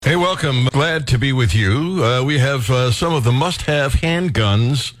Hey, welcome. Glad to be with you. We have some of the must-have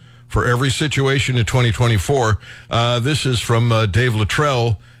handguns for every situation in 2024. This is from Dave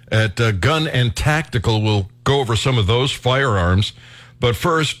Luttrell at Gun and Tactical. We'll go over some of those firearms. But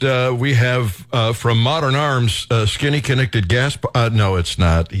first, we have from Modern Arms, skinny connected gas. No, it's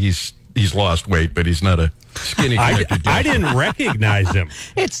not. He's lost weight, but he's not a skinny connected gas. I didn't recognize him.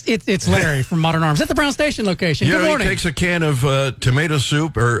 It's Larry from Modern Arms at the Brown Station location. Yeah, Good morning. he takes a can of tomato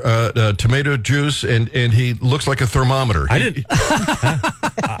soup or tomato juice, and he looks like a thermometer. I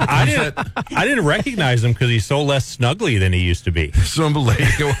didn't recognize him because he's so less snuggly than he used to be. Some lady.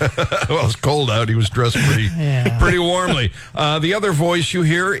 Well, it's cold out. He was dressed pretty warmly. The other voice you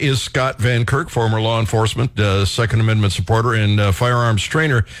hear is Scott Van Kirk, former law enforcement, Second Amendment supporter, and firearms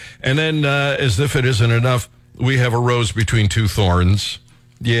trainer. And then, as if it isn't enough, we have a rose between two thorns.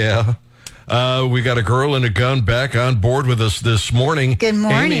 Yeah. We got a girl and a gun back on board with us this morning. Good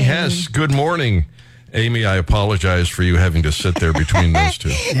morning. Amy Hess, good morning. Amy, I apologize for you having to sit there between those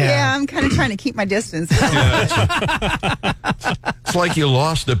two. Yeah, I'm kind of trying to keep my distance. It's like you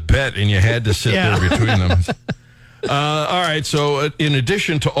lost a bet and you had to sit there between them. All right, so in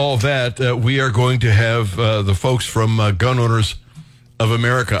addition to all that, we are going to have the folks from Gun Owners of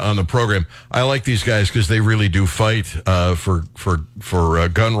America on the program. I like these guys because they really do fight for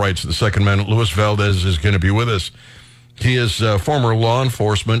gun rights. The Second Amendment. Luis Valdez is going to be with us. He is former law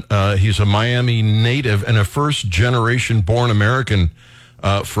enforcement. He's a Miami native and a first-generation born American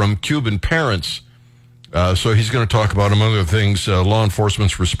from Cuban parents. So he's going to talk about, among other things, law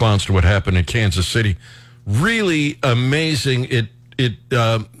enforcement's response to what happened in Kansas City. Really amazing.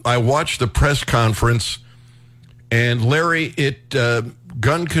 I watched the press conference, and Larry,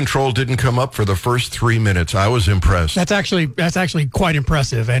 gun control didn't come up for the first 3 minutes. I was impressed. That's actually quite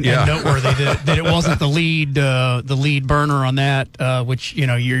impressive and noteworthy that it wasn't the lead burner on that, which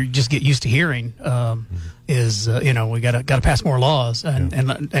you just get used to hearing. Is we got to pass more laws,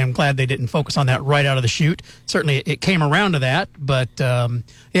 and I'm glad they didn't focus on that right out of the chute. Certainly, it came around to that, but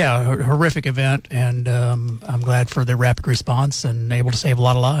horrific event, and I'm glad for the rapid response and able to save a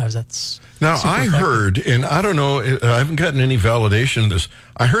lot of lives. That's now I heard, and I don't know, I haven't gotten any validation of this.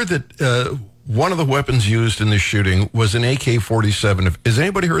 I heard that one of the weapons used in this shooting was an AK-47. Has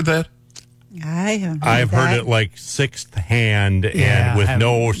anybody heard that? I've heard it like sixth hand and with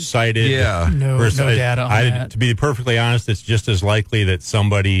no cited. No data on that. To be perfectly honest, it's just as likely that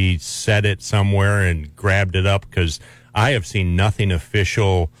somebody said it somewhere and grabbed it up, because I have seen nothing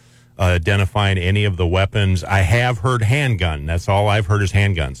official identifying any of the weapons. I have heard handgun. That's all I've heard is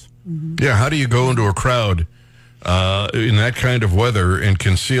handguns. Mm-hmm. Yeah, how do you go into a crowd in that kind of weather and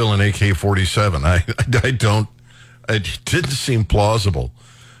conceal an AK-47? I don't. It didn't seem plausible.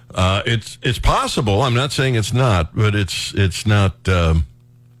 It's possible. I'm not saying it's not, but it's not.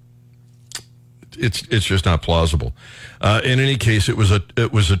 It's just not plausible. In any case, it was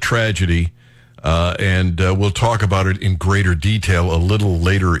a tragedy, and we'll talk about it in greater detail a little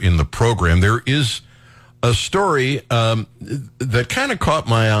later in the program. There is a story that kind of caught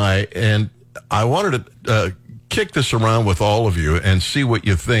my eye, and I wanted to kick this around with all of you and see what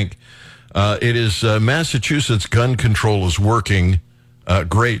you think. It is Massachusetts gun control is working.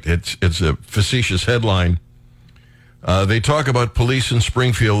 Great. It's a facetious headline. They talk about police in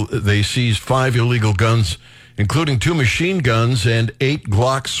Springfield. They seized 5 illegal guns, including 2 machine guns and 8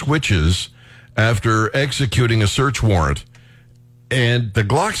 Glock switches after executing a search warrant. And the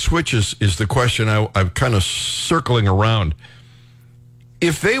Glock switches is the question I'm kind of circling around.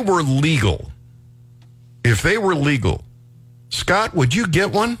 If they were legal, Scott, would you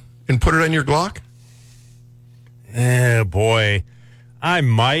get one and put it on your Glock? Boy. I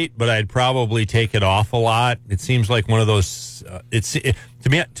might, but I'd probably take it off a lot. It seems like one of those.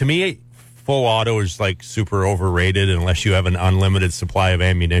 To me, full auto is like super overrated unless you have an unlimited supply of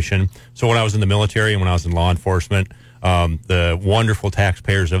ammunition. So when I was in the military and when I was in law enforcement, the wonderful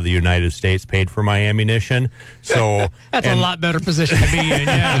taxpayers of the United States paid for my ammunition. So that's a lot better position to be in.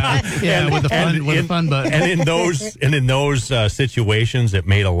 With the fun button. And in those situations, it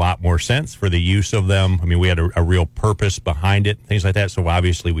made a lot more sense for the use of them. I mean, we had a real purpose behind it, things like that. So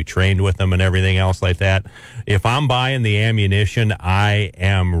obviously, we trained with them and everything else like that. If I'm buying the ammunition, I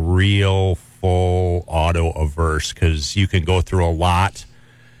am real full auto averse, because you can go through a lot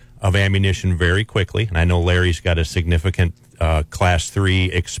of ammunition very quickly. And I know Larry's got a significant Class 3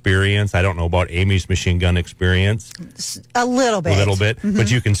 experience. I don't know about Amy's machine gun experience. A little bit. Mm-hmm.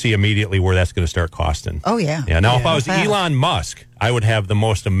 But you can see immediately where that's going to start costing. Oh, yeah. Yeah. Now, if I was Elon Musk, I would have the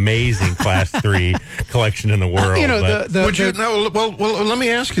most amazing Class 3 collection in the world. Would you? No, well, let me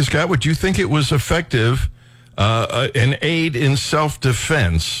ask you, Scott. Would you think it was effective an aid in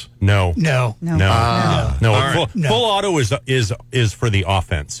self-defense. No. No. Full auto is for the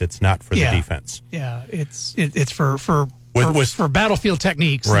offense. It's not for the defense. Yeah, it's for battlefield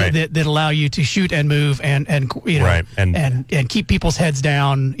techniques Right. that allow you to shoot and move and Right. and keep people's heads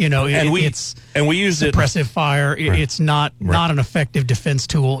down. It's we used suppressive fire. It's not an effective defense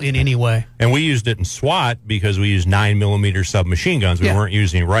tool in any way. And we used it in SWAT because we used 9mm submachine guns. We weren't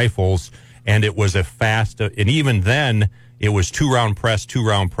using rifles, and it was a fast. And even then, it was 2-round press,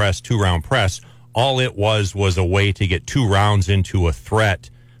 2-round press, 2-round press. All it was a way to get 2 rounds into a threat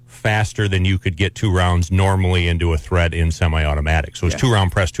faster than you could get 2 rounds normally into a threat in semi-automatic. So it was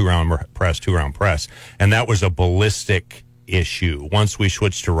 2-round press, 2-round press, 2-round press. And that was a ballistic issue. Once we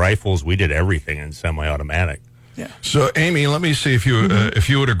switched to rifles, we did everything in semi-automatic. Yeah. So, Amy, let me see if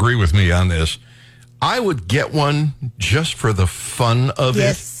you would agree with me on this. I would get one just for the fun of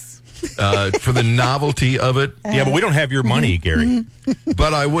it, for the novelty of it. Yeah, but we don't have your money, Gary.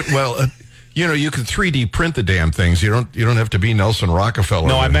 But I would, you can 3D print the damn things. You don't have to be Nelson Rockefeller.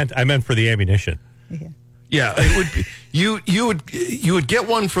 No, I meant for the ammunition. Yeah, it would be, you would get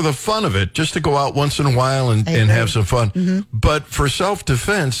one for the fun of it, just to go out once in a while and have some fun. But for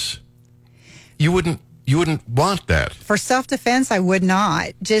self-defense, you wouldn't want that. For self-defense, I would not,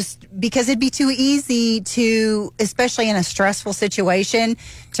 just because it'd be too easy to, especially in a stressful situation,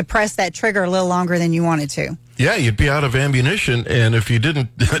 to press that trigger a little longer than you wanted to. Yeah, you'd be out of ammunition, and if you didn't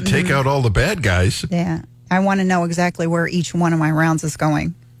take out all the bad guys. Yeah, I want to know exactly where each one of my rounds is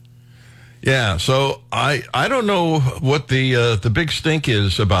going. Yeah, so I don't know what the big stink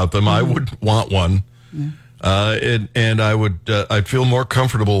is about them. I would want one, and I'd feel more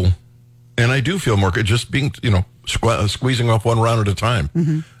comfortable, and I do feel more just being squeezing off one round at a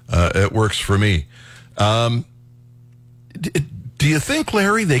time. It works for me. Do you think,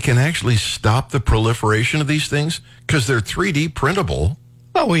 Larry, they can actually stop the proliferation of these things because they're 3D printable?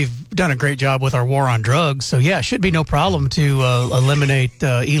 Well, we've done a great job with our war on drugs, so it should be no problem to eliminate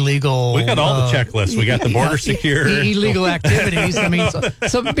illegal. We got all the checklists. We got the border secure, illegal activities. I mean,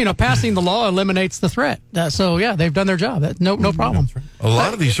 so passing the law eliminates the threat. They've done their job. No problem. A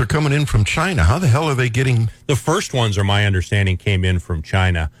lot of these are coming in from China. How the hell are they getting? The first ones, are my understanding, came in from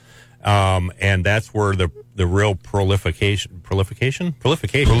China, and that's where the real proliferation. Proliferation.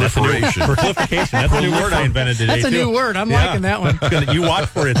 That's a new word I invented today. That's a new word. I'm liking that one. You watch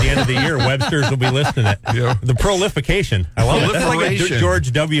for it at the end of the year. Webster's will be listing it. Yeah. The prolification. I love it. That's like a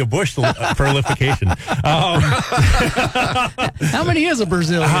George W. Bush prolification. How many is a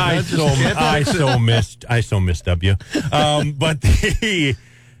Brazilian? I so missed W. But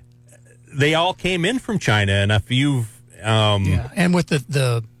they all came in from China, and if you've and with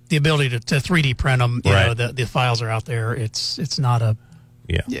the ability to 3D print them, the files are out there. It's not a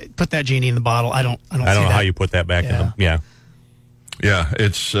put that genie in the bottle. I don't know how you put that back in them. Yeah,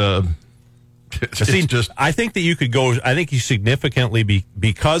 it's just. I think that you could go. I think you significantly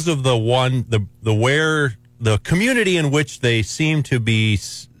because of the community in which they seem to be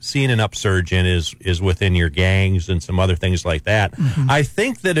seen an upsurge in is within your gangs and some other things like that. I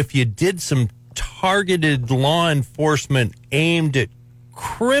think that if you did some targeted law enforcement aimed at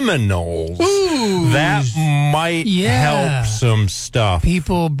criminals, that might help some stuff.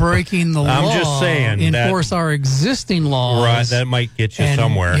 People breaking the law. I'm just saying. Enforce our existing laws. Right, that might get you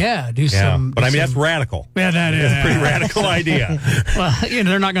somewhere. Some. But that's radical. Yeah, that is a pretty radical idea. Well,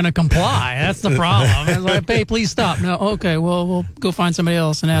 they're not going to comply. That's the problem. It's like, hey, please stop. No, okay, well, we'll go find somebody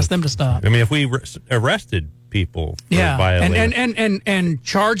else and ask them to stop. I mean, if we arrested people for violating. And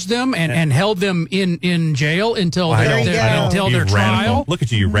charged them and held them in jail until their trial. Look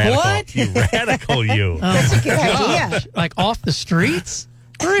at you radical. What? You radical, you. That's a good idea. Like off the streets?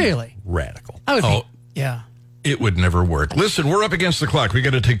 Really? Radical. I would think, it would never work. Listen, we're up against the clock. We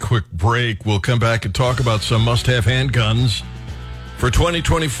got to take a quick break. We'll come back and talk about some must-have handguns for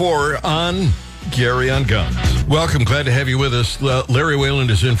 2024 on Gary on Guns. Welcome. Glad to have you with us. Larry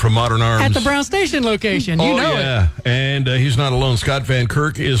Wayland is in from Modern Arms. At the Brown Station location. You know it. And he's not alone. Scott Van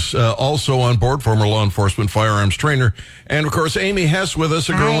Kirk is also on board, former law enforcement firearms trainer. And, of course, Amy Hess with us,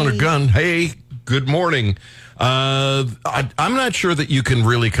 a girl and a gun. Hey, good morning. I'm not sure that you can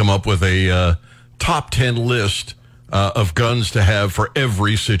really come up with a top 10 list of guns to have for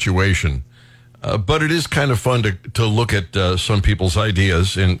every situation. But it is kind of fun to look at some people's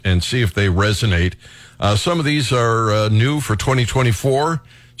ideas and see if they resonate. Some of these are new for 2024,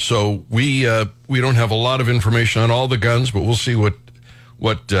 so we don't have a lot of information on all the guns, but we'll see what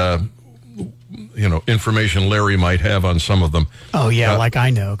information Larry might have on some of them. Oh yeah, like I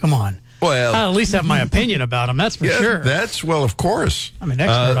know. Come on. Well, I'll at least have my opinion about them. That's for sure. Of course. I'm an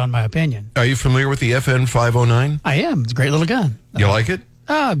expert on my opinion. Are you familiar with the FN 509? I am. It's a great little gun. You like it?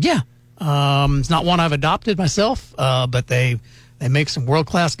 Yeah. It's not one I've adopted myself, but they make some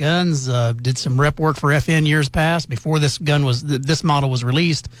world-class guns. Did some rep work for FN years past before this model was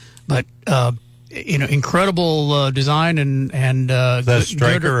released. But incredible design and the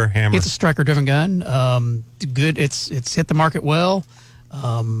striker or hammer? It's a striker-driven gun. Good. It's hit the market well.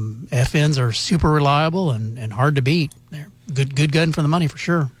 FNs are super reliable and hard to beat. They're good gun for the money for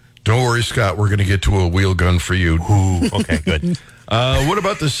sure. Don't worry, Scott. We're going to get to a wheel gun for you. Ooh, okay, good. What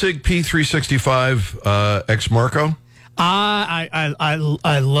about the SIG P365 X Marco?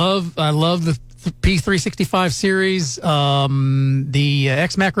 I love the P365 series. The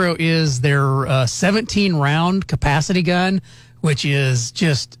X Macro is their 17 round capacity gun, which is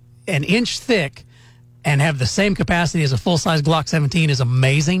just an inch thick and have the same capacity as a full size Glock 17 is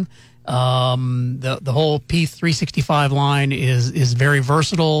amazing. The whole P365 line is very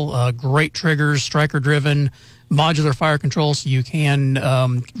versatile, great triggers, striker driven, modular fire control, so you can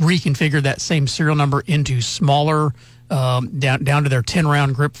reconfigure that same serial number into smaller, down to their 10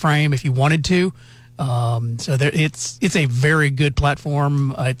 round grip frame if you wanted to. It's a very good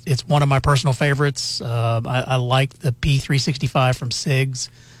platform. It's one of my personal favorites. I like the P365 from SIGs.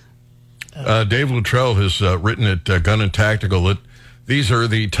 Dave Luttrell has written at Gun and Tactical that these are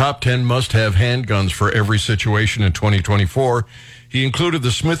the top 10 must-have handguns for every situation in 2024. He included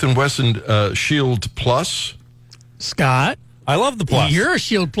the Smith & Wesson Shield Plus. Scott, I love the Plus. You're a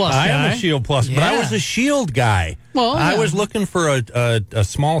Shield Plus guy. I am a Shield Plus, but I was a Shield guy. Well, I was looking for a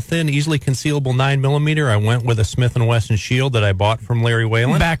small, thin, easily concealable 9mm. I went with a Smith & Wesson Shield that I bought from Larry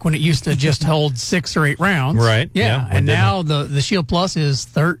Whalen. Back when it used to just hold 6 or 8 rounds. Right. Yeah. And now the Shield Plus is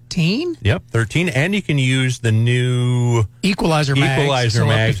 13. Yep, 13. And you can use the new Equalizer mags. So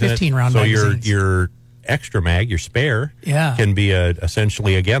mags. up to 15 round so magazines. your extra mag, your spare, can be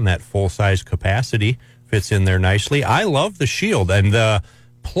essentially, again, that full-size capacity. Fits in there nicely. I love the Shield, and the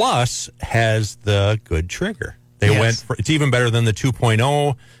Plus has the good trigger. It's even better than the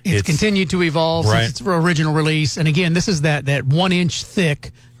 2.0. It's continued to evolve since its original release. And again, this is that 1 inch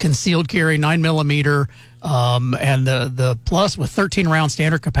thick concealed carry 9mm. And the Plus with 13 round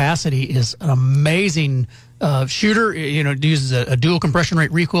standard capacity is an amazing shooter. It uses a dual compression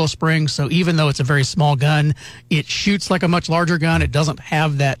rate recoil spring, so even though it's a very small gun, it shoots like a much larger gun. It doesn't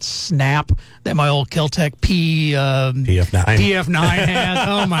have that snap that my old Kel-Tec PF9 has.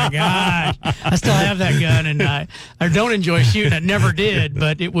 Oh my God, I still have that gun, and I don't enjoy shooting. I never did,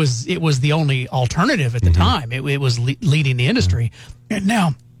 but it was the only alternative at the time. It was leading the industry, and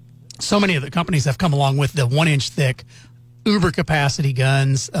now so many of the companies have come along with the 1 inch thick uber capacity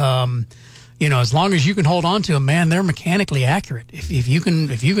guns. As long as you can hold on to them, man, they're mechanically accurate. If you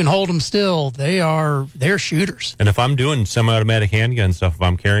can hold them still, they're shooters. And if I'm doing semi-automatic handgun stuff, if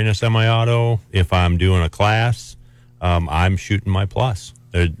I'm carrying a semi-auto, if I'm doing a class, I'm shooting my Plus.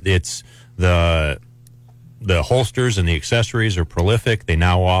 It's the holsters and the accessories are prolific. They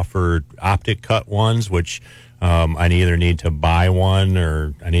now offer optic cut ones, which I either need to buy one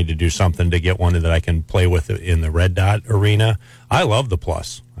or I need to do something to get one that I can play with in the red dot arena. I love the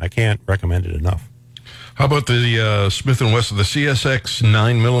Plus. I can't recommend it enough. How about the Smith & Wesson, the CSX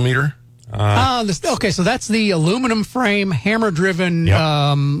 9mm? Okay, so that's the aluminum frame, hammer-driven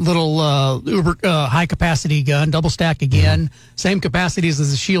little uber high-capacity gun, double stack again. Same capacities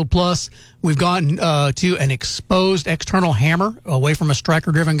as the Shield Plus. We've gone to an exposed external hammer away from a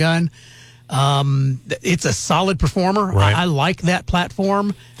striker-driven gun. It's a solid performer. Right. I like that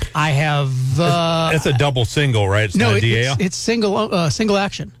platform. I have. It's a double single, right? It's not a DA? It's single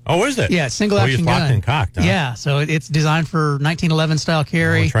action. Oh, is it? Yeah, it's single action you're gun. locked and cocked, huh? Yeah, so it's designed for 1911 style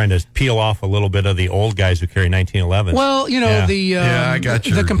carry. We're trying to peel off a little bit of the old guys who carry 1911s. Well, I got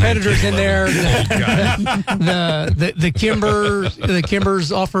the competitors in there. The The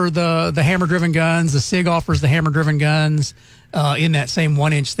Kimbers offer the hammer driven guns. The SIG offers the hammer driven guns. In that same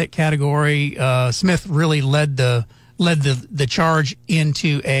 1 inch thick category, Smith really led the charge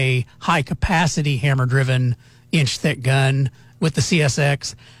into a high capacity hammer driven inch thick gun with the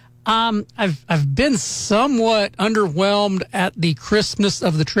CSX. I've been somewhat underwhelmed at the crispness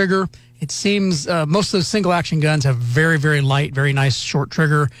of the trigger. It seems most of those single action guns have very, very light, very nice short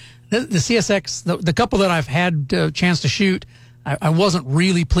trigger. The CSX, the couple that I've had a chance to shoot, I wasn't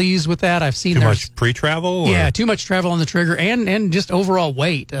really pleased with that. I've seen too much pre-travel? Yeah, too much travel on the trigger and just overall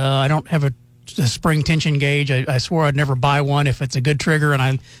weight. I don't have a spring tension gauge. I swore I'd never buy one if it's a good trigger and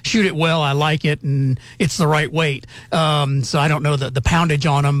I shoot it well, I like it, and it's the right weight. So I don't know the poundage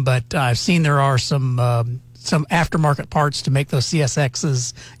on them, but I've seen there are some some aftermarket parts to make those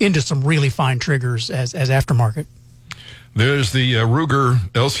CSXs into some really fine triggers as aftermarket. There's the Ruger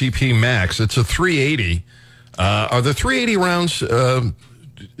LCP Max. It's a 380. Are the 380 rounds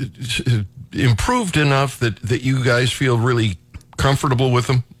improved enough that you guys feel really comfortable with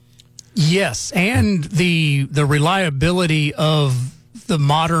them? Yes, and the reliability of the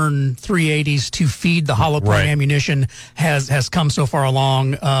modern 380s to feed the hollow point ammunition has come so far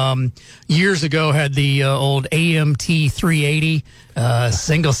along. Years ago, had the old AMT 380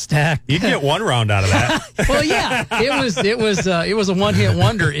 single stack. You'd get one round out of that. Well, yeah, it was a one hit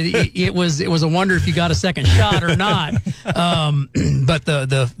wonder. It was a wonder if you got a second shot or not. But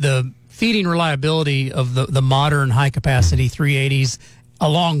the feeding reliability of the modern high capacity 380s,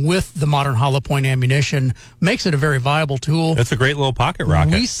 along with the modern hollow point ammunition, makes it a very viable tool. That's a great little pocket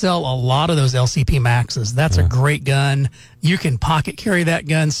rocket. We sell a lot of those LCP Maxes. That's a great gun. You can pocket carry that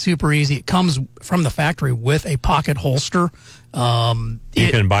gun super easy. It comes from the factory with a pocket holster. You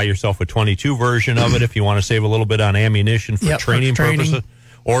can buy yourself a 22 version of it if you want to save a little bit on ammunition for training purposes,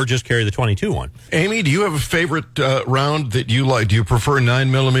 or just carry the 22 one. Amy, do you have a favorite round that you like? Do you prefer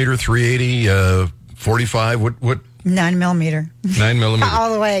 9mm, 380, 45? What? 9mm. 9mm.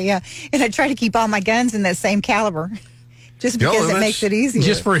 All the way, yeah. And I try to keep all my guns in that same caliber, just because it makes it easier.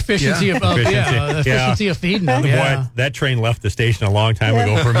 Just for efficiency of efficiency of feeding them. Boy, that train left the station a long time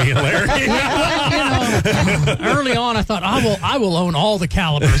ago for me and Larry. Early on, I thought I will own all the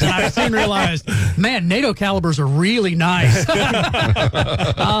calibers, and I soon realized, man, NATO calibers are really nice.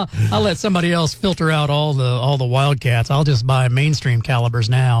 I'll let somebody else filter out all the Wildcats. I'll just buy mainstream calibers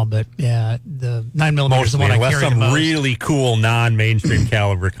now. But yeah, the 9mm is the one I carry the most. Really cool non-mainstream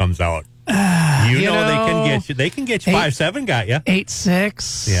caliber comes out. You know, they can get you 5.7 got you.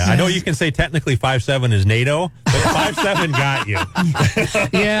 8.6. Yeah, I know you can say technically 5.7 is NATO, but 5.7 got you.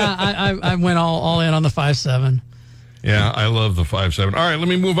 Yeah, I went all in on the 5.7. Yeah, I love the 5.7. All right, let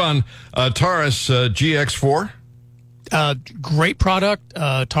me move on. Taurus GX4. Great product.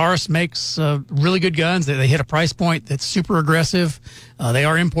 Taurus makes really good guns. They hit a price point that's super aggressive. They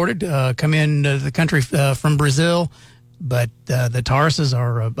are imported, come in the country from Brazil. But the Tauruses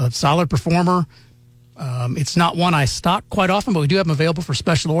are a solid performer. It's not one I stock quite often, but we do have them available for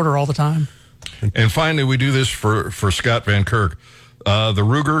special order all the time. And finally, we do this for Scott Van Kirk. The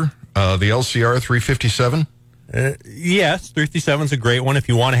Ruger, the LCR 357. Yes, 357 is a great one. If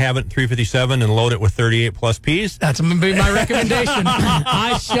you want to have it in 357 and load it with 38 plus Ps. That's going to be my recommendation.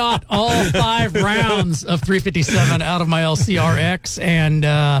 I shot all 5 rounds of 357 out of my LCRX,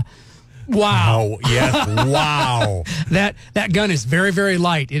 and wow. Yes, wow. That gun is very, very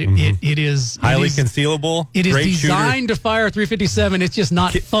light. It is highly concealable. It is great designed shooter. to fire 357. It's just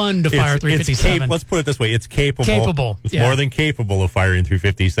not fun to fire 357. Let's put it this way. It's capable. It's yeah. more than capable of firing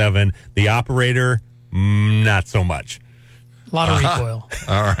 357. The operator, not so much. A lot of recoil.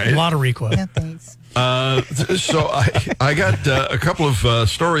 All right. A lot of recoil. No, thanks. So I got a couple of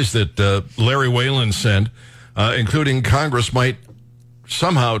stories that Larry Whalen sent, including Congress might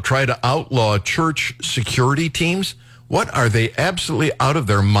somehow try to outlaw church security teams. What, are they absolutely out of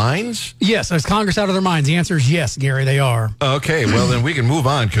their minds? Yes, is Congress out of their minds? The answer is yes, Gary, they are. Okay, well then we can move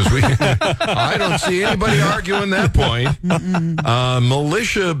on because I don't see anybody arguing that point.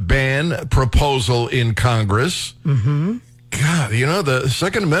 Militia ban proposal in Congress. Mm-hmm. God, the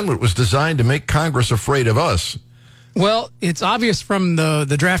Second Amendment was designed to make Congress afraid of us. Well, it's obvious from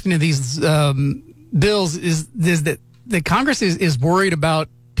the drafting of these bills is that the Congress is worried about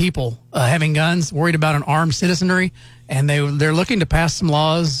people having guns, worried about an armed citizenry, and they're looking to pass some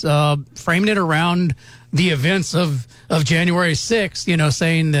laws framing it around the events of January 6th,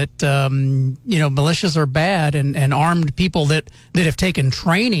 saying that, militias are bad and armed people that have taken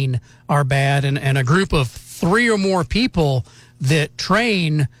training are bad, and a group of 3 or more people that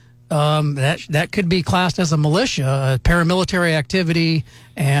train, that could be classed as a militia, a paramilitary activity,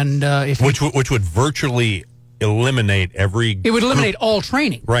 and which would virtually eliminate it would eliminate all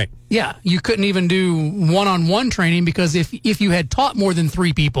training. Right. Yeah, you couldn't even do one-on-one training because if you had taught more than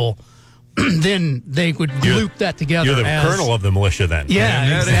 3 people, then they would loop that together. You're the colonel of the militia then. Yeah,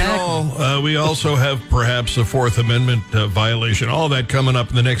 and exactly. all, we also have perhaps a Fourth Amendment violation. All that coming up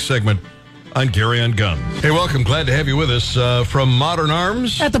in the next segment on Gary on Guns. Hey, welcome. Glad to have you with us from Modern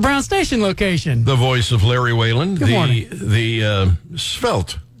Arms. At the Brown Station location. The voice of Larry Whalen. Good morning. The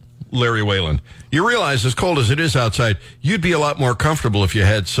svelte Larry Whalen. You realize, as cold as it is outside, you'd be a lot more comfortable if you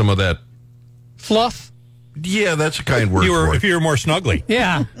had some of that fluff. Yeah, that's a kind word for it. If you were more snuggly.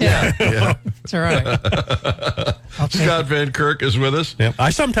 Yeah. That's all right. Scott Van Kirk is with us. Yeah.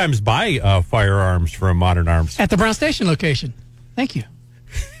 I sometimes buy firearms from Modern Arms. At the Brown Station location. Thank you.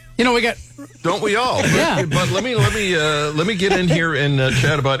 We got. Don't we all? Yeah. But let me get in here and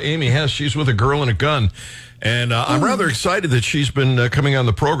chat about Amy Hess. She's with A Girl and a Gun, and I'm rather excited that she's been coming on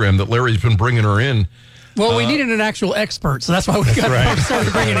the program. That Larry's been bringing her in. Well, we needed an actual expert, so that's why we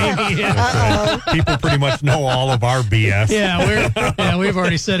started bringing Amy in. People pretty much know all of our BS. Yeah, we've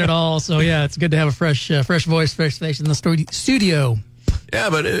already said it all. So yeah, it's good to have a fresh voice, fresh face in the studio. Yeah,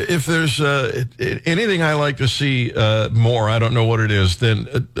 but if there's anything I like to see more, I don't know what it is,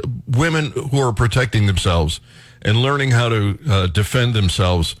 than women who are protecting themselves and learning how to defend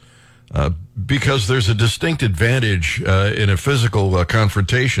themselves, because there's a distinct advantage in a physical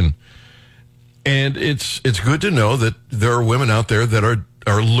confrontation. And it's good to know that there are women out there that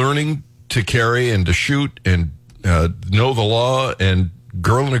are learning to carry and to shoot and know the law, and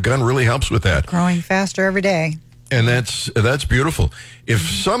Girl and a Gun really helps with that. Growing faster every day. And that's beautiful. If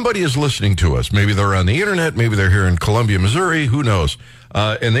somebody is listening to us, maybe they're on the internet, maybe they're here in Columbia, Missouri, who knows,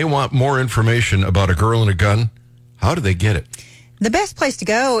 and they want more information about A Girl and a Gun, how do they get it? The best place to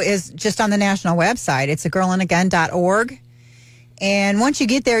go is just on the national website. It's agirlandagun.org. And once you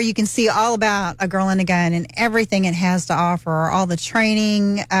get there, you can see all about A Girl and a Gun and everything it has to offer, all the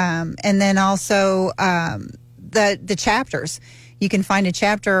training, and then also the chapters. You can find a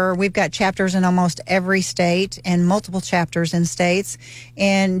chapter. We've got chapters in almost every state and multiple chapters in states.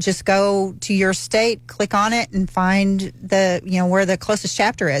 And just go to your state, click on it, and find where the closest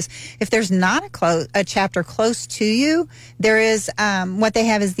chapter is. If there's not a chapter close to you, there is what they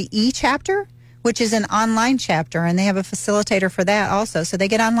have is the e-chapter, which is an online chapter, and they have a facilitator for that also. So they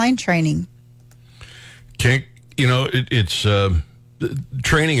get online training. It's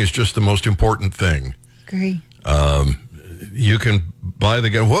training is just the most important thing. Agree. You can buy the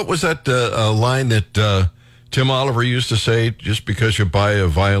gun. What was that line that Tim Oliver used to say? Just because you buy a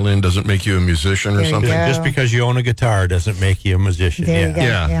violin doesn't make you a musician or something? Just because you own a guitar doesn't make you a musician. There you go.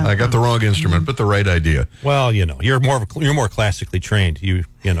 Yeah, I got the wrong instrument, but the right idea. Well, you're more classically trained.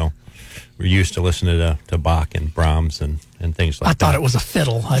 We're used to listening to Bach and Brahms and things like that. I thought it was a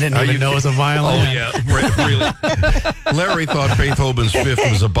fiddle. I didn't even know it was a violin. Oh, yeah, really. Larry thought Beethoven's Fifth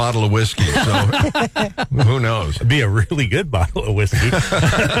was a bottle of whiskey, so who knows? It'd be a really good bottle of whiskey.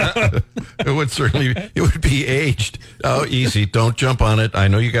 It would be aged. Oh, easy. Don't jump on it. I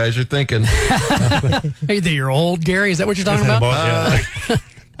know you guys are thinking. Hey, you're old, Gary. Is that what you're talking about?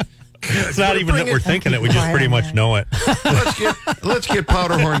 It's not even that we're thinking it; we just pretty much know it. Let's get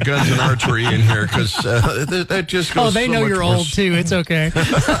powder horn guns and archery in here, because that just goes. Oh, they know you're old too. It's okay.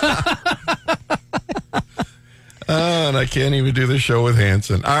 And I can't even do the show with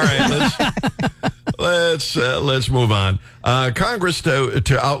Hanson. All right, let's move on. Congress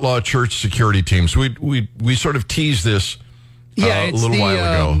to outlaw church security teams. We sort of teased this. Yeah, it's a little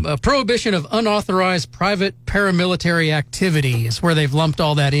while ago. Prohibition of unauthorized private paramilitary activity is where they've lumped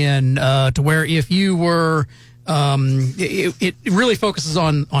all that in to where if you were, it really focuses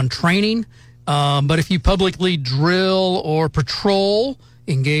on training, but if you publicly drill or patrol,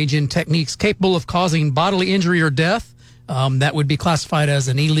 engage in techniques capable of causing bodily injury or death, that would be classified as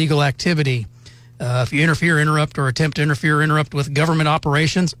an illegal activity. If you interfere, interrupt, or attempt to interfere or interrupt with government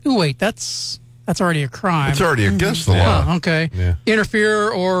operations, that's already a crime. It's already against the law. Oh, okay. Yeah.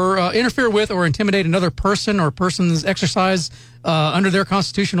 Interfere with or intimidate another person or person's exercise under their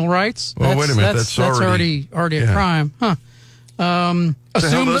constitutional rights. Well, wait a minute. That's already a crime. Huh. What the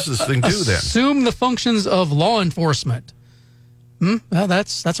hell does this thing do then? Assume the functions of law enforcement. Well,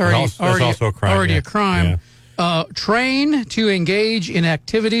 that's already also a crime. Already a crime. Yeah. Train to engage in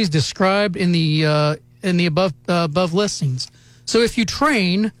activities described in the above listings. So if you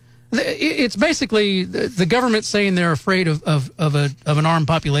train, it's basically the government saying they're afraid of an armed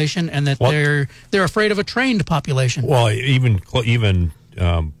population, and that they're afraid of a trained population. Well, even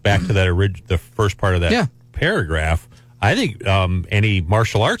back to that the first part of that paragraph, I think any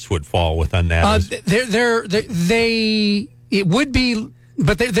martial arts would fall within that. It would be,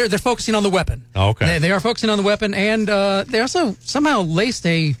 but they're focusing on the weapon. Oh, okay, they are focusing on the weapon, and they also somehow laced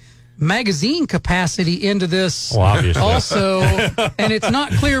a magazine capacity into this also, and it's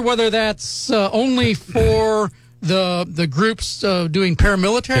not clear whether that's only for the groups doing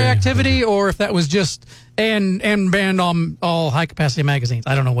paramilitary activity, or if that was just and banned on all high capacity magazines.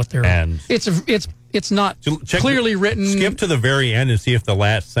 I don't know what they're. And it's not clearly written. Skip to the very end and see if the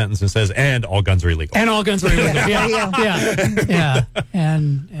last sentence says "and all guns are illegal." And all guns are illegal. Yeah.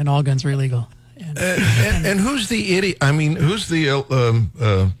 And all guns are illegal. And who's the idiot? I mean, who's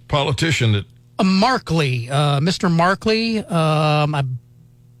the politician that? Markley, Mr. Markley. I'm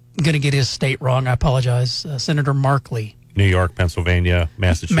going to get his state wrong. I apologize. Senator Markley. New York, Pennsylvania,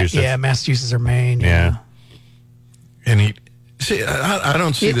 Massachusetts. Massachusetts or Maine. Yeah. And See, I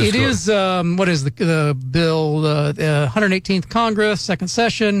don't see this. It is, what is the bill, 118th Congress, second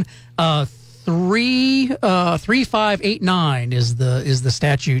session, 3589 is the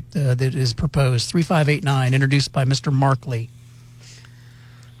statute that is proposed, 3589, introduced by Mr. Markley.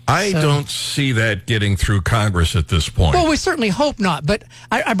 I don't see that getting through Congress at this point. Well, we certainly hope not, but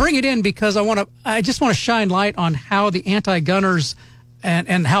I bring it in because I just want to shine light on how the anti-gunners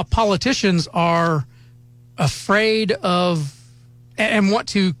and how politicians are afraid of and want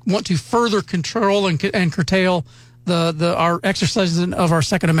to further control and curtail our exercises of our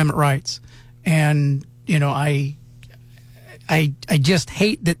Second Amendment rights. And I just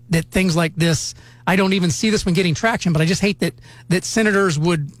hate that things like this. I don't even see this one getting traction, but I just hate that senators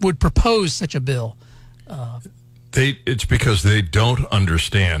would propose such a bill. It's because they don't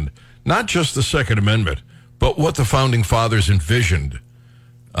understand not just the Second Amendment, but what the Founding Fathers envisioned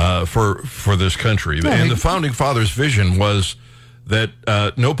for this country. And the Founding Fathers' vision was that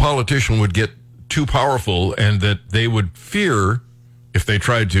no politician would get too powerful, and that they would fear, if they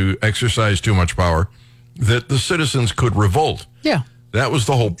tried to exercise too much power, that the citizens could revolt. Yeah. That was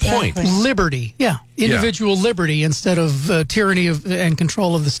the whole point. Liberty, individual liberty instead of tyranny and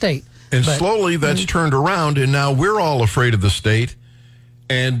control of the state. And slowly that's turned around, and now we're all afraid of the state,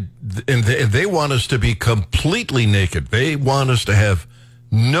 and they want us to be completely naked. They want us to have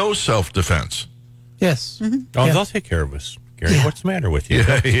no self-defense. Yes. Mm-hmm. Oh, they'll take care of us. Gary, what's the matter with you?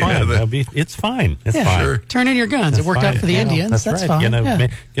 Yeah, it's fine. It's fine. Sure. Turn in your guns. It worked out for the Indians. That's right.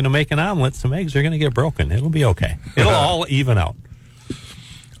 fine. Make an omelet. Some eggs are going to get broken. It'll be okay. It'll all even out.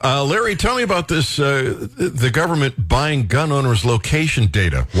 Larry, tell me about this, the government buying gun owners' location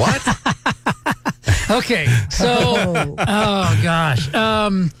data. What? Okay, so, oh gosh.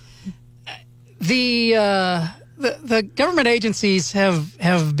 The government agencies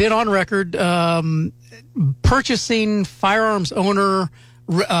have been on record purchasing firearms owner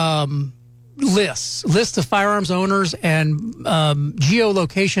lists of firearms owners and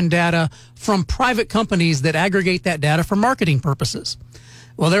geolocation data from private companies that aggregate that data for marketing purposes.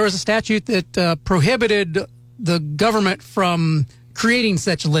 Well, there was a statute that prohibited the government from creating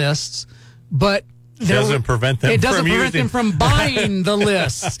such lists, but it doesn't prevent them from buying the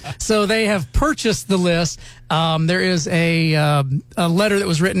lists. So they have purchased the list. There is a letter that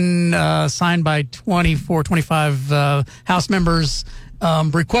was written, signed by 25 House members,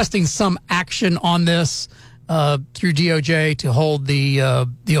 requesting some action on this through DOJ to hold the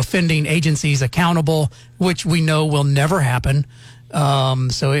offending agencies accountable, which we know will never happen.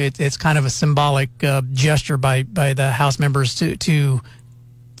 So it's kind of a symbolic gesture by the House members to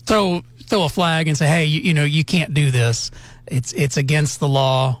throw a flag and say, hey, you can't do this. It's against the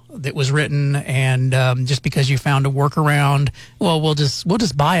law that was written, and just because you found a workaround, well, we'll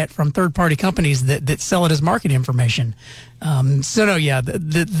just buy it from third party companies that sell it as market information. The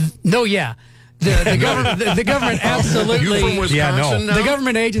government absolutely. You from Wisconsin now? The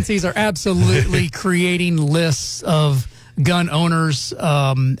government agencies are absolutely creating lists of gun owners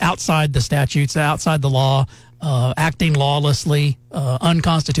outside the statutes, outside the law, acting lawlessly,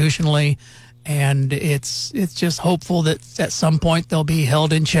 unconstitutionally, and it's just hopeful that at some point they'll be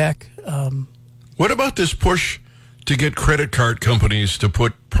held in check. What about this push to get credit card companies to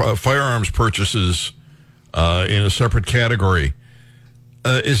put firearms purchases in a separate category?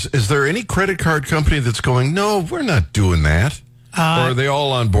 Is there any credit card company that's going, no, we're not doing that? Or are they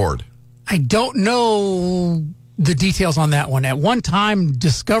all on board? I don't know the details on that one. At one time,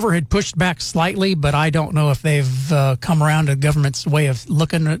 Discover had pushed back slightly, but I don't know if they've come around to the government's way of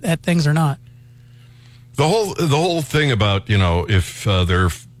looking at things or not. The whole thing about, if they're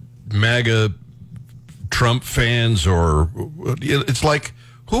MAGA Trump fans, or it's like,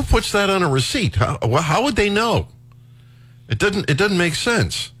 who puts that on a receipt? How would they know? It doesn't make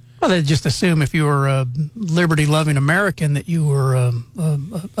sense. Well, they just assume if you were a liberty-loving American that you were a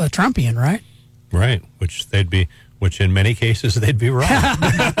Trumpian, right? Right, which in many cases they'd be wrong.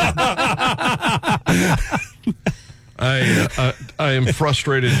 I am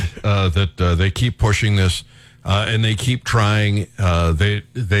frustrated that they keep pushing this and they keep trying.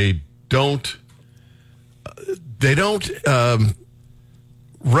 They don't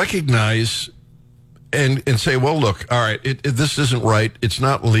recognize and say, well, look, all right, this isn't right. It's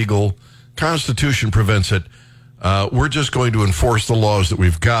not legal. Constitution prevents it. We're just going to enforce the laws that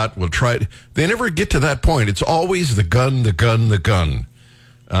we've got. We'll try. They never get to that point. It's always the gun, the gun, the gun.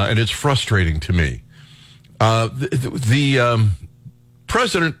 And it's frustrating to me. The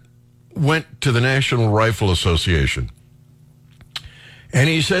president went to the National Rifle Association, and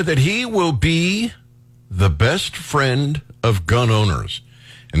he said that he will be the best friend of gun owners.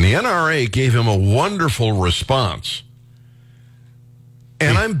 And the NRA gave him a wonderful response.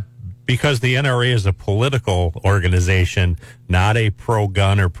 And I'm because the NRA is a political organization, not a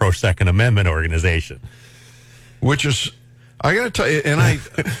pro-gun or pro-Second Amendment organization. Which is, I got to tell you, and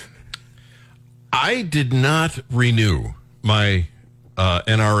I did not renew my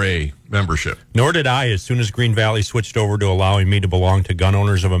NRA membership. Nor did I, as soon as Green Valley switched over to allowing me to belong to Gun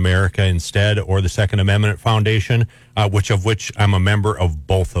Owners of America instead, or the Second Amendment Foundation, which I'm a member of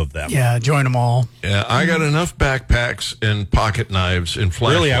both of them. Yeah, join them all. Yeah, I got enough backpacks and pocket knives and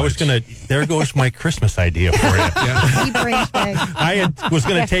flashlights. Really, I was going to, there goes my Christmas idea for you. Was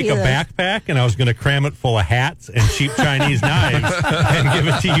going to take a backpack and I was going to cram it full of hats and cheap Chinese knives and give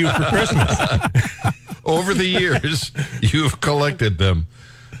it to you for Christmas. Over the years, you've collected them.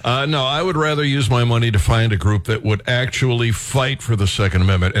 No, I would rather use my money to find a group that would actually fight for the Second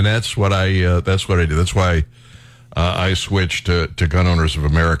Amendment, and that's what I do. That's why I switched to Gun Owners of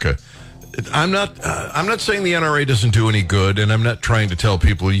America. I'm not saying the NRA doesn't do any good, and I'm not trying to tell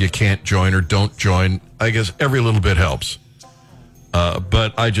people you can't join or don't join. I guess every little bit helps.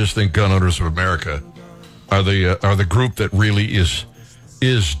 But I just think Gun Owners of America are the group that really is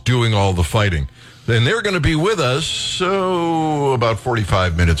doing all the fighting. And they're going to be with us, about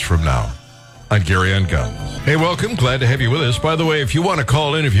 45 minutes from now on Gary on Guns. Hey, welcome. Glad to have you with us. By the way, if you want to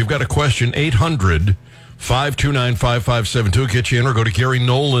call in, if you've got a question, 800-529-5572. Get you in or go to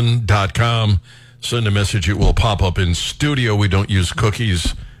GaryNolan.com. Send a message. It will pop up in studio. We don't use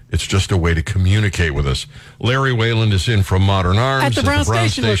cookies. It's just a way to communicate with us. Larry Wayland is in from Modern Arms. At the Brown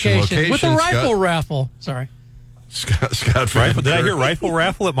Station location. With a rifle raffle. Sorry. Scott Van Kirk. Did I hear rifle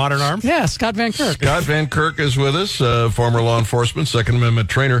raffle at Modern Arms? Yeah, Scott Van Kirk. Scott Van Kirk is with us, former law enforcement, Second Amendment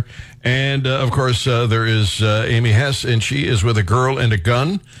trainer. And, of course, there is Amy Hess, and she is with A Girl and a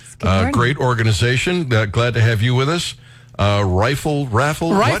Gun. Great organization. Glad to have you with us. Rifle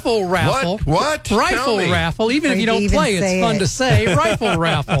raffle? Rifle raffle. What? Rifle raffle. Even if you don't play, it's fun to say. Rifle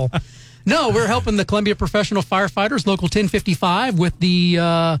raffle. No, we're helping the Columbia Professional Firefighters, Local 1055, with the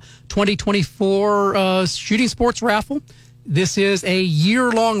 2024 shooting sports raffle. This is a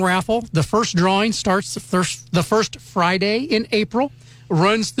year-long raffle. The first drawing starts the first Friday in April,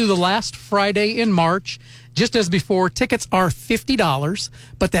 runs through the last Friday in March. Just as before, tickets are $50,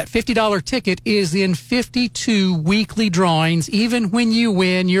 but that $50 ticket is in 52 weekly drawings. Even when you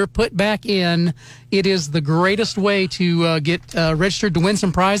win, you're put back in. It is the greatest way to get registered to win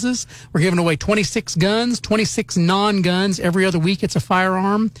some prizes. We're giving away 26 guns, 26 non-guns. Every other week, it's a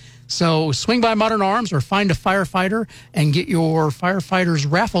firearm. So swing by Modern Arms or find a firefighter and get your firefighters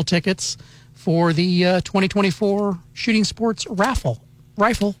raffle tickets for the 2024 shooting sports rifle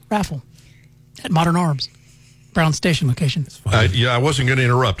raffle at Modern Arms. Brown Station location. I wasn't going to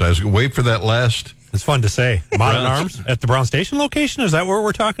interrupt. I was going to wait for that last. It's fun to say. Modern Arms at the Brown Station location? Is that where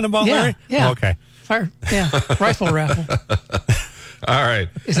we're talking about, Larry? Yeah. Okay. Rifle raffle. All right.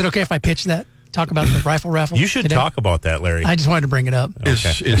 Is it okay if I pitch that? Talk about the rifle raffle? You should talk about that, Larry. I just wanted to bring it up.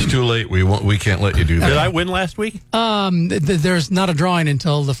 It's too late. We can't let you do that. Did I win last week? There's not a drawing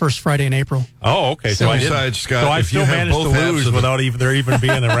until the first Friday in April. Oh, okay. So besides, Scott, I still managed to lose without there even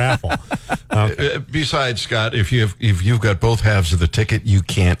being a raffle. Okay. Besides, Scott, if you've got both halves of the ticket, you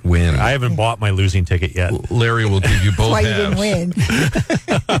can't win. I haven't bought my losing ticket yet. Larry will give you both halves. That's why you didn't win.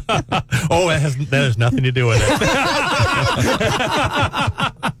 Oh, that has nothing to do with it.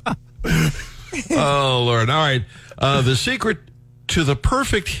 Oh, Lord. All right. The secret to the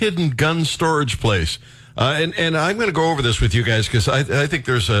perfect hidden gun storage place. And I'm going to go over this with you guys because I think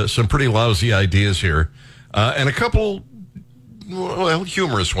there's some pretty lousy ideas here and a couple,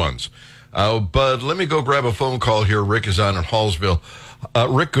 humorous ones. But let me go grab a phone call here. Rick is on in Hallsville.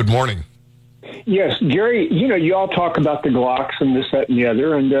 Rick, good morning. Yes, Gary, you all talk about the Glocks and this, that, and the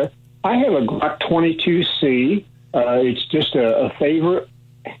other. And I have a Glock 22C. It's just a favorite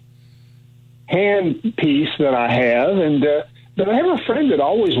hand piece that I have, but I have a friend that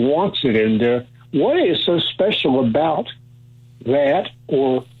always wants it. And what is so special about that,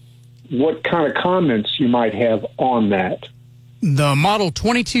 or what kind of comments you might have on that? The Model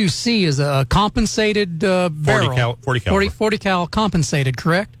 22C is a compensated barrel. 40 cal compensated,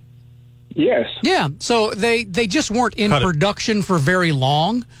 correct? Yes. Yeah. So they just weren't in production for very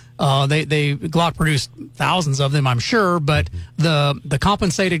long. Glock produced thousands of them, I'm sure, but the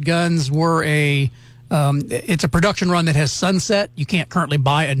compensated guns were it's a production run that has sunset. You can't currently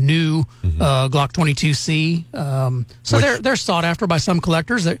buy a new Glock 22C. So they're sought after by some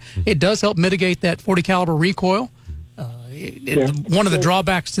collectors. It does help mitigate that 40 caliber recoil. One of the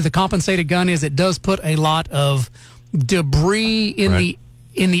drawbacks to the compensated gun is it does put a lot of debris in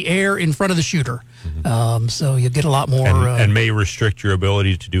the air in front of the shooter. So you get a lot more... And may restrict your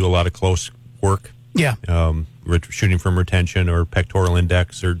ability to do a lot of close work. Yeah. shooting from retention or pectoral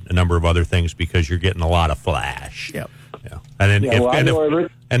index or a number of other things because you're getting a lot of flash. Yep. Yeah. And then Yeah,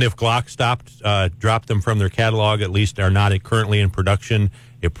 if Glock dropped them from their catalog, at least are not currently in production,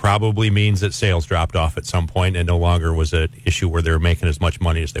 it probably means that sales dropped off at some point and no longer was an issue where they were making as much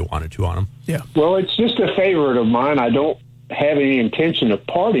money as they wanted to on them. Yeah. Well, it's just a favorite of mine. I don't have any intention of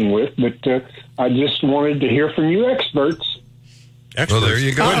parting with, but I just wanted to hear from you experts. Well, there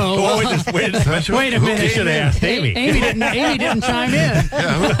you go. Wait a minute. You should have asked Amy. Amy didn't chime in.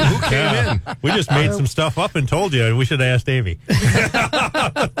 Yeah, who came in? We just made some stuff up and told you, and we should have asked Amy.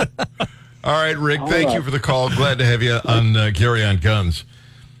 All right, Rick, thank you for the call. Glad to have you on Gary on Guns.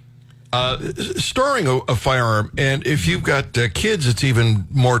 Storing a firearm, and if you've got kids, it's even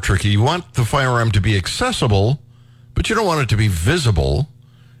more tricky. You want the firearm to be accessible, but you don't want it to be visible.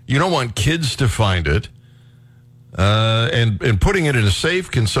 You don't want kids to find it. And putting it in a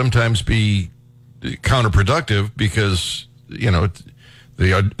safe can sometimes be counterproductive because, you know,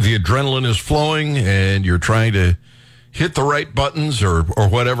 the adrenaline is flowing and you're trying to hit the right buttons or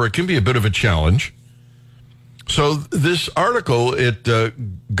whatever. It can be a bit of a challenge. So this article at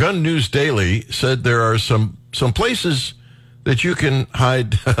Gun News Daily said there are some places that you can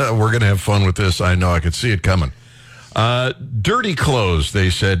hide. We're going to have fun with this. I know. I could see it coming. Dirty clothes, they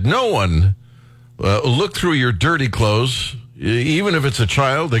said. No one look through your dirty clothes, even if it's a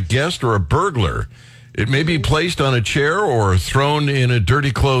child, a guest, or a burglar. It may be placed on a chair or thrown in a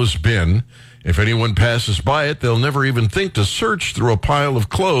dirty clothes bin. If anyone passes by it, they'll never even think to search through a pile of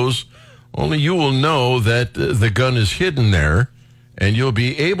clothes. Only you will know that the gun is hidden there, and you'll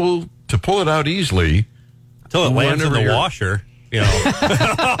be able to pull it out easily. Until it lands in the washer, you know.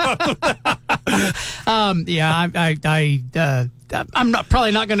 I'm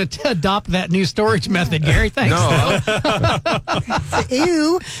probably not going to adopt that new storage method, Gary. Thanks. No.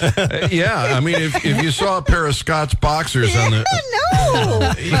 Ew. Yeah, I mean, if you saw a pair of Scott's boxers on the...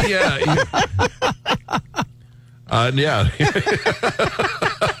 No. Yeah.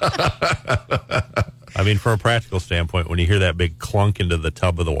 I mean, from a practical standpoint, when you hear that big clunk into the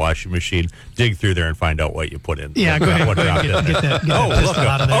tub of the washing machine, dig through there and find out what you put in. Yeah, go ahead. Get that pistol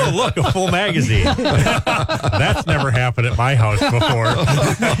out of there. Look, a full magazine. That's never happened at my house before.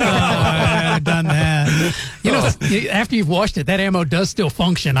 I've done that. You know, after you've washed it, that ammo does still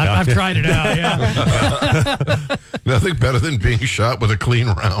function. I've tried it out, yeah. Nothing better than being shot with a clean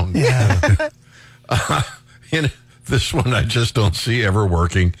round. Yeah. This one I just don't see ever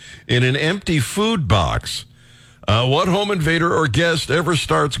working. In an empty food box. What home invader or guest ever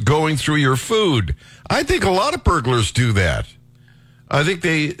starts going through your food? I think a lot of burglars do that. I think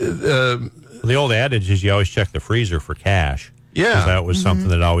they... the old adage is you always check the freezer for cash. Yeah. That was something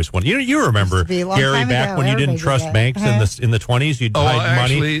that always went. You remember, Gary, back when you didn't trust banks in the 20s, you'd hide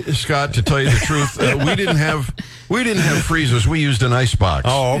money. Actually, Scott, to tell you the truth, we didn't have freezers. We used an ice box.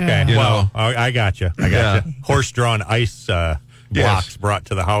 Oh, okay. Yeah. Well, I got you. Horse-drawn ice blocks brought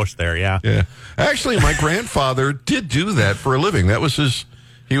to the house there, yeah. Yeah. Actually, my grandfather did do that for a living. That was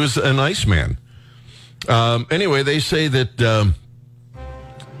he was an iceman. Anyway, they say that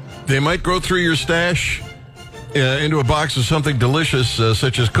they might go through your stash into a box of something delicious,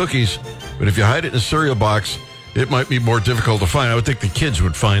 such as cookies. But if you hide it in a cereal box, it might be more difficult to find. I would think the kids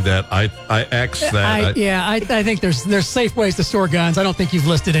would find that. I axed that. I think there's safe ways to store guns. I don't think you've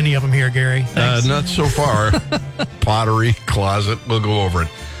listed any of them here, Gary. Not so far. Pottery, closet, we'll go over it.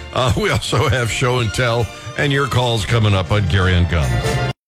 We also have show and tell and your calls coming up on Gary and Guns.